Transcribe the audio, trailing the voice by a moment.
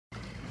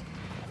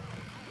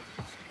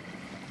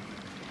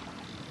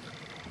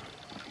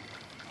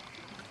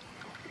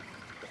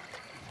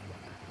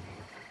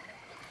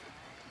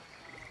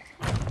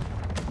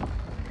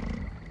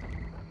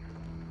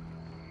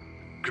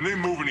Can they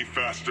move any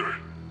faster?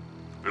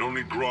 I don't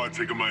need Grodd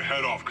taking my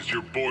head off because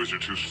your boys are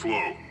too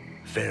slow.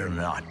 Fear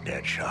not,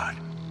 Deadshot.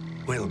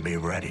 We'll be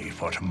ready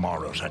for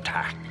tomorrow's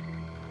attack.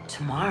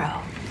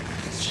 Tomorrow?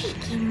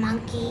 Cheeky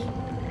monkey.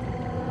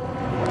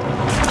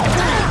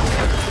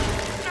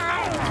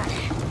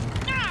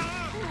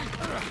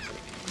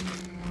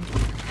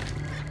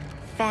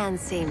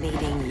 Fancy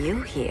meeting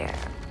you here.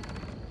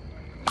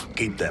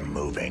 Keep them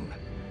moving.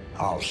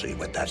 I'll see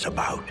what that's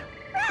about.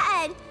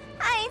 Red,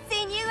 I ain't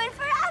seen you in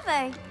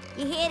forever.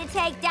 You here to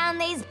take down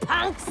these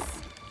punks?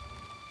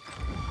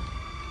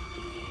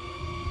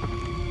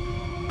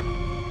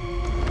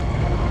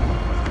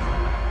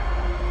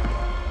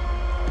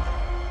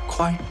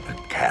 Quite a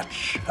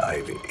catch,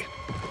 Ivy.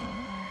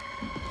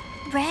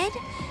 Red,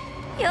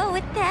 you're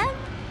with them?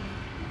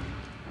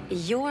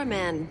 Your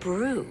man,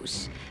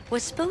 Bruce,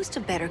 was supposed to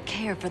better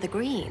care for the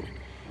green.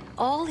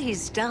 All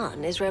he's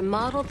done is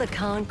remodeled the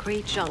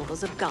concrete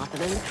jungles of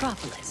Gotham and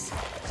Metropolis.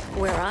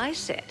 Where I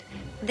sit,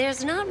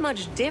 there's not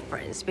much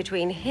difference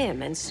between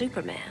him and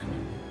Superman.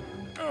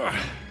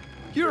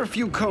 You're a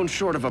few cones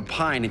short of a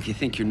pine if you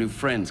think your new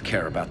friends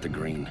care about the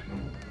green.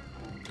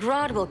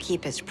 Grodd will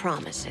keep his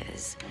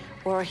promises,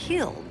 or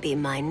he'll be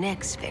my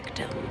next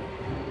victim.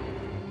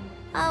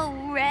 Oh,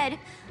 Red,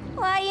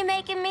 why are you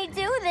making me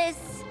do this?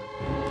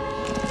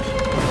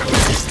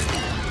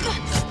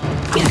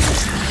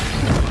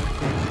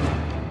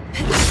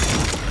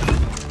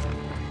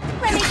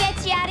 Let me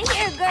get you out of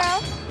here,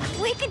 girl.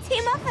 We can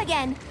team up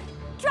again.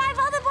 Drive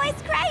all the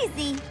boys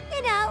crazy,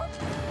 you know,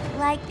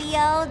 like the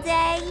old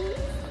days.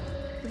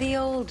 The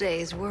old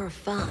days were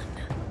fun,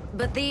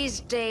 but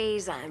these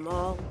days I'm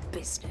all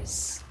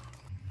business.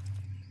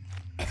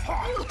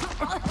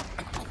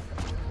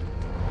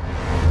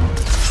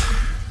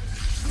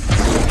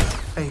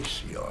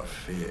 Face your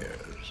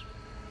fears.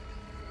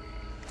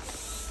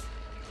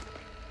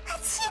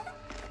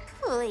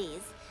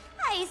 Please,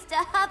 I used to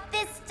huff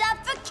this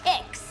stuff for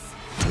kicks.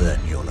 Then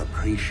you'll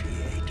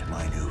appreciate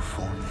my new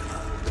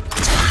formula.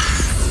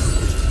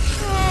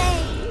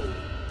 Hey.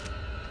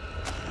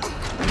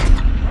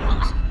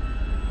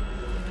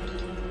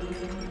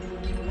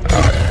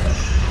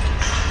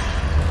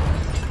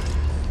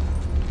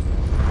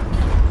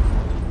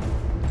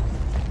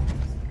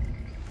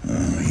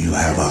 You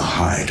have a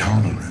high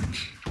tolerance,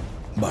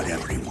 but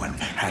everyone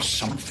has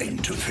something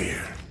to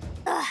fear.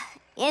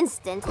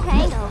 Instant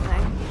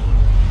hangover.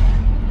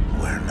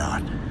 We're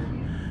not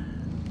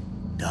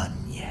done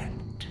yet.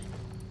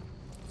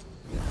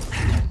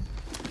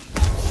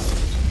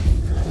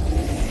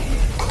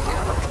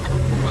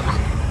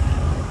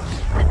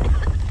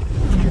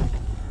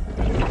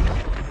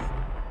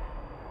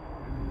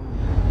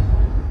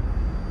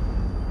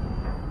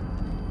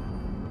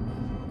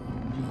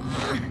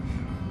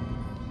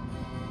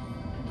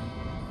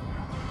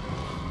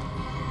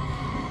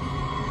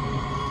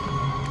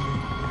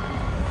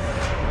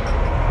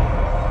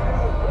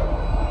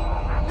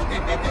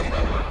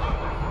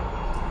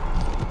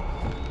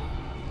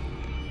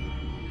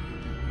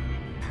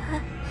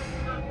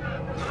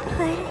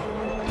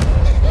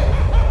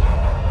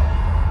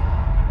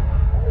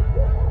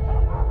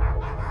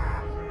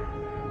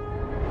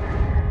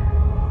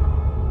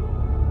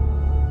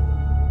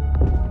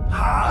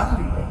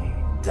 Harley,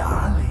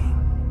 darling.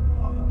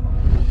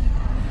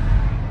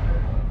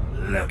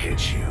 Look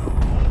at you.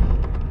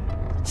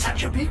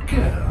 Such a big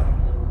girl.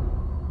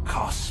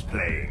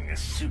 Cosplaying a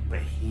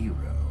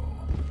superhero.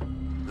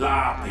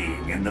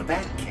 LARPing in the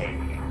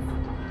Batcave.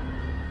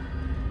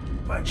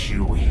 But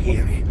you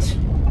hear it,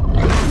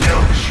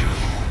 don't you?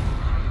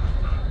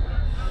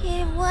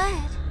 Hear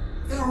what?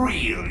 The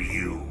real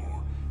you,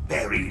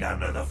 buried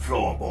under the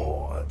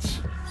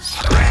floorboards.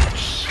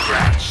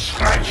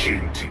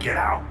 Scratching to get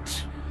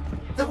out.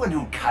 The one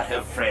who cut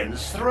her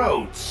friends'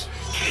 throats.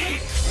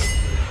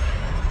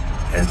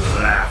 And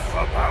laugh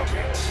about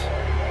it.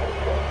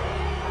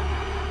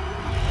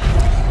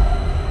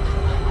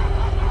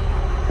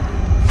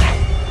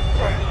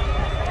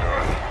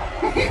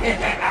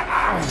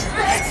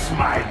 That's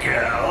my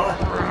girl.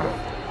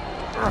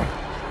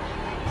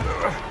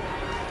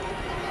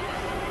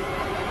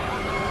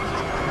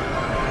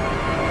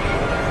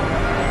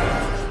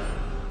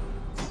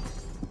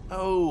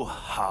 Oh,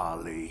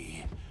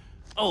 Harley.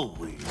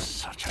 Always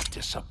such a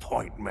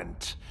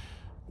disappointment.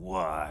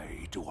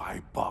 Why do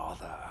I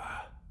bother?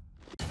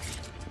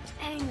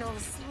 Ain't no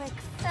slick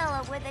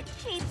fella with a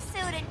cheap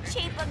suit and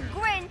cheaper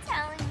grin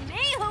telling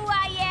me who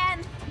I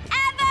am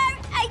ever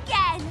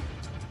again.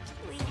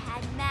 We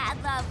had mad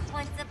love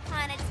once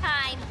upon a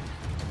time,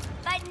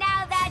 but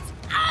now that's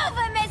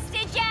over,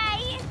 Mr. J.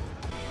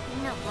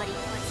 Nobody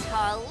puts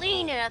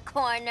Harleen in a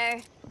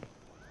corner.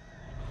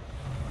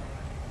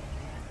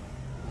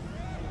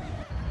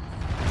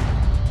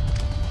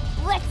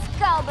 Let's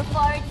go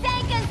before it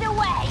anchors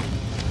away!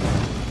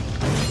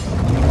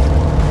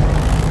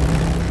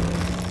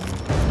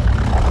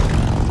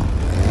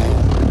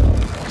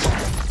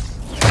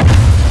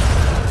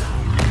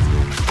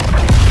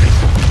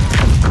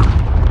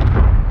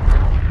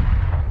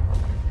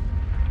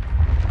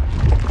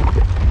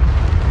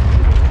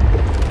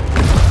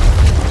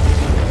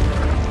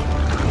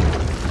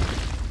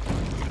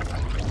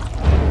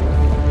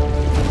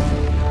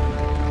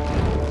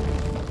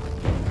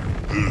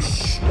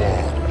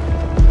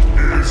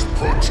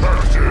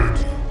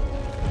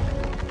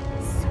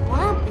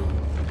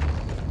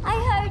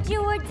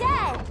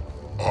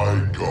 I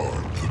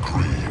guard the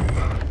green,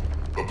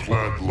 the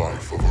plant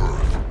life of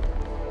Earth.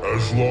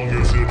 As long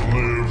as it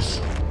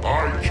lives,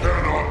 I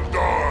cannot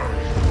die!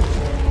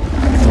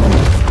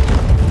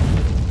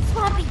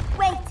 Swampy,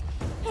 wait!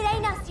 It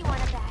ain't us you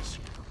wanna bash.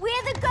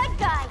 We're the good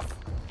guys!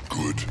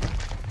 Good,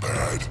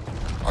 bad,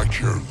 I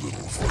care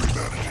little for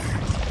humanity.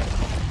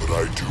 But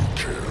I do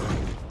care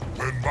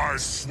when my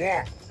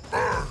swamp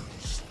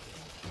burns!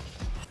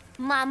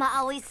 Mama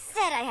always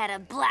said I had a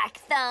black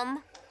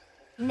thumb.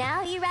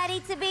 Now you ready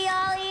to be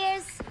all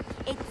ears?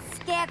 It's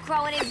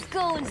Scarecrow and his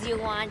goons you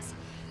want.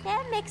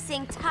 They're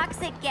mixing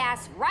toxic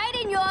gas right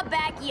in your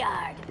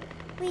backyard.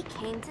 We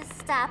came to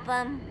stop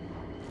them.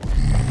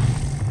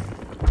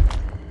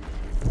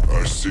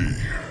 I see.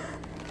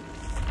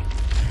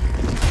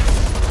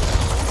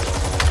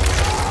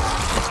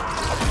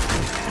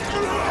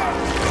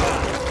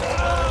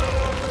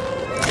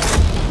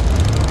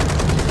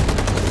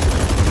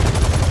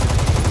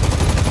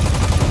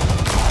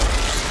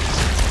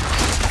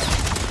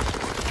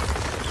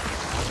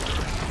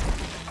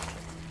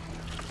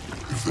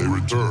 If they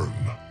return,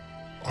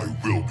 I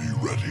will be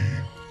ready.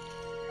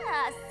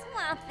 Ah,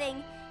 Swamp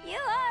Thing, you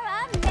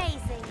are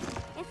amazing.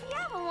 If you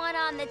ever want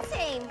on the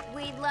team,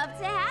 we'd love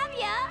to have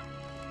ya.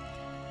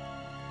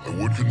 I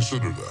would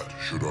consider that,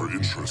 should our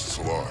interests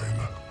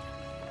align.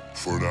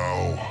 For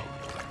now,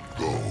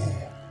 go.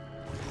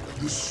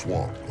 This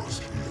swamp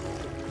must heal.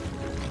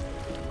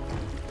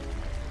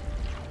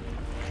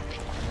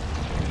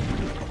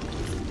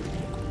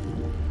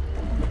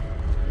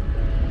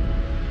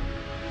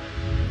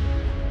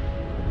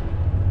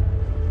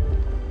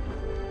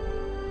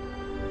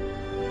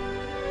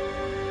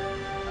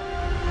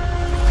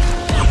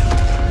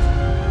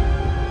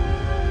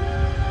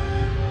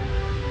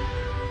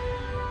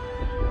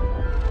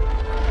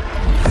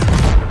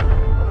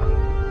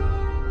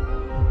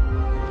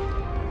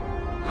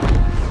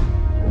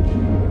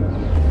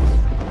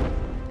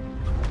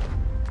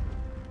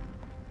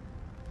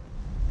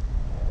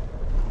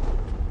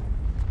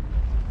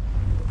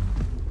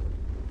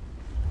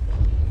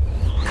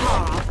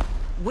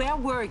 Where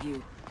were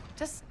you?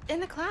 Just in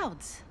the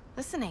clouds,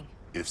 listening.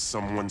 If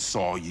someone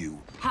saw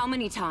you... How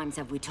many times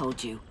have we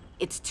told you?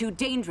 It's too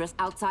dangerous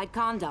outside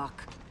Kahndaq.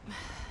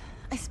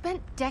 I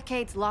spent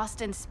decades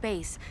lost in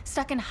space,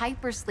 stuck in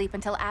hypersleep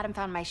until Adam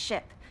found my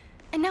ship.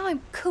 And now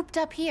I'm cooped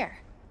up here.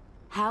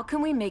 How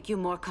can we make you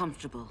more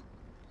comfortable?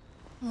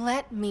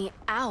 Let me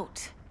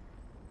out.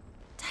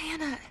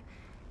 Diana,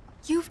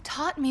 you've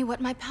taught me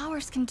what my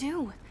powers can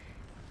do.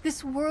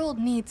 This world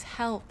needs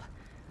help.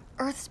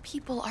 Earth's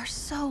people are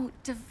so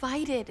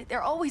divided.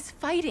 They're always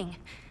fighting.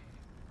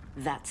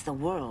 That's the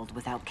world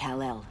without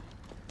Kal-El.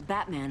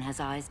 Batman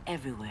has eyes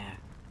everywhere.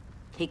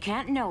 He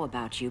can't know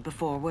about you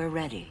before we're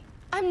ready.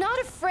 I'm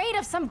not afraid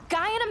of some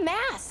guy in a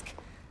mask.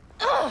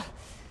 Ugh!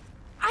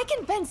 I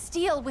can bend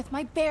steel with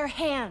my bare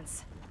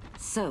hands.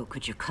 So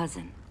could your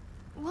cousin.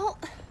 Well,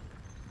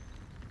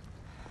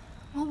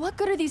 what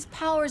good are these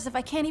powers if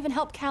I can't even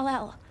help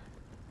Kal-El?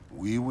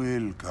 We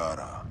will,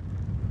 Kara.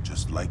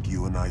 Just like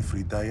you and I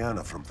freed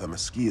Diana from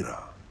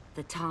Themyscira.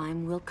 The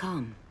time will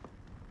come.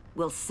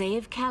 We'll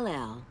save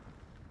Kal-El,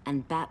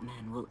 and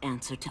Batman will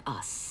answer to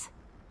us.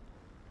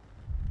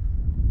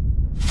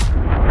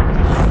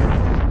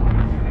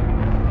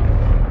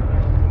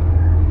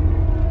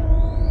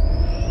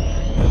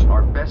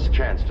 Our best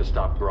chance to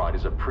stop Grodd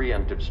is a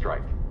preemptive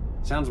strike.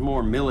 Sounds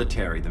more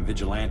military than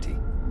vigilante.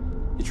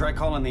 You try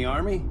calling the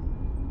army?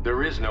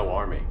 There is no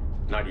army.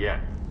 Not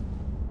yet.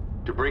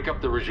 To break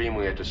up the regime,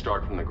 we had to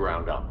start from the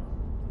ground up.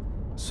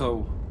 So,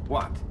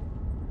 what?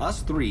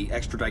 Us three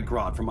extradite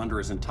Grodd from under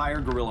his entire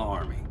guerrilla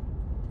army.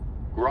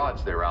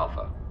 Grodd's their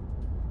alpha.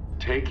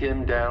 Take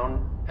him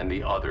down, and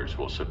the others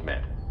will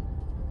submit.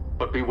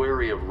 But be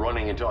wary of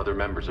running into other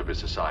members of his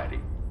society.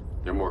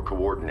 They're more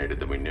coordinated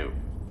than we knew.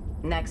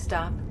 Next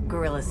stop,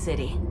 Gorilla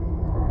City.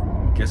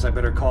 Guess I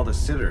better call the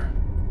sitter.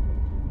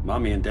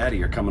 Mommy and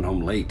Daddy are coming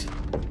home late.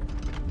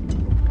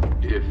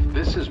 If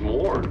this is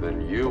more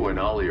than you and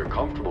Ollie are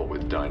comfortable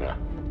with, Dinah,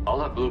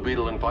 I'll have Blue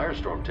Beetle and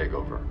Firestorm take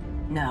over.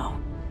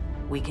 No,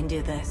 we can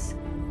do this.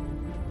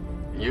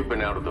 You've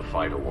been out of the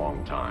fight a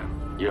long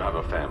time. You have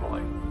a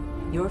family.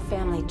 Your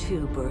family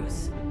too,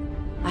 Bruce.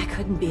 I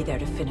couldn't be there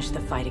to finish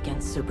the fight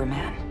against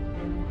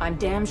Superman. I'm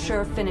damn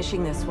sure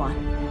finishing this one.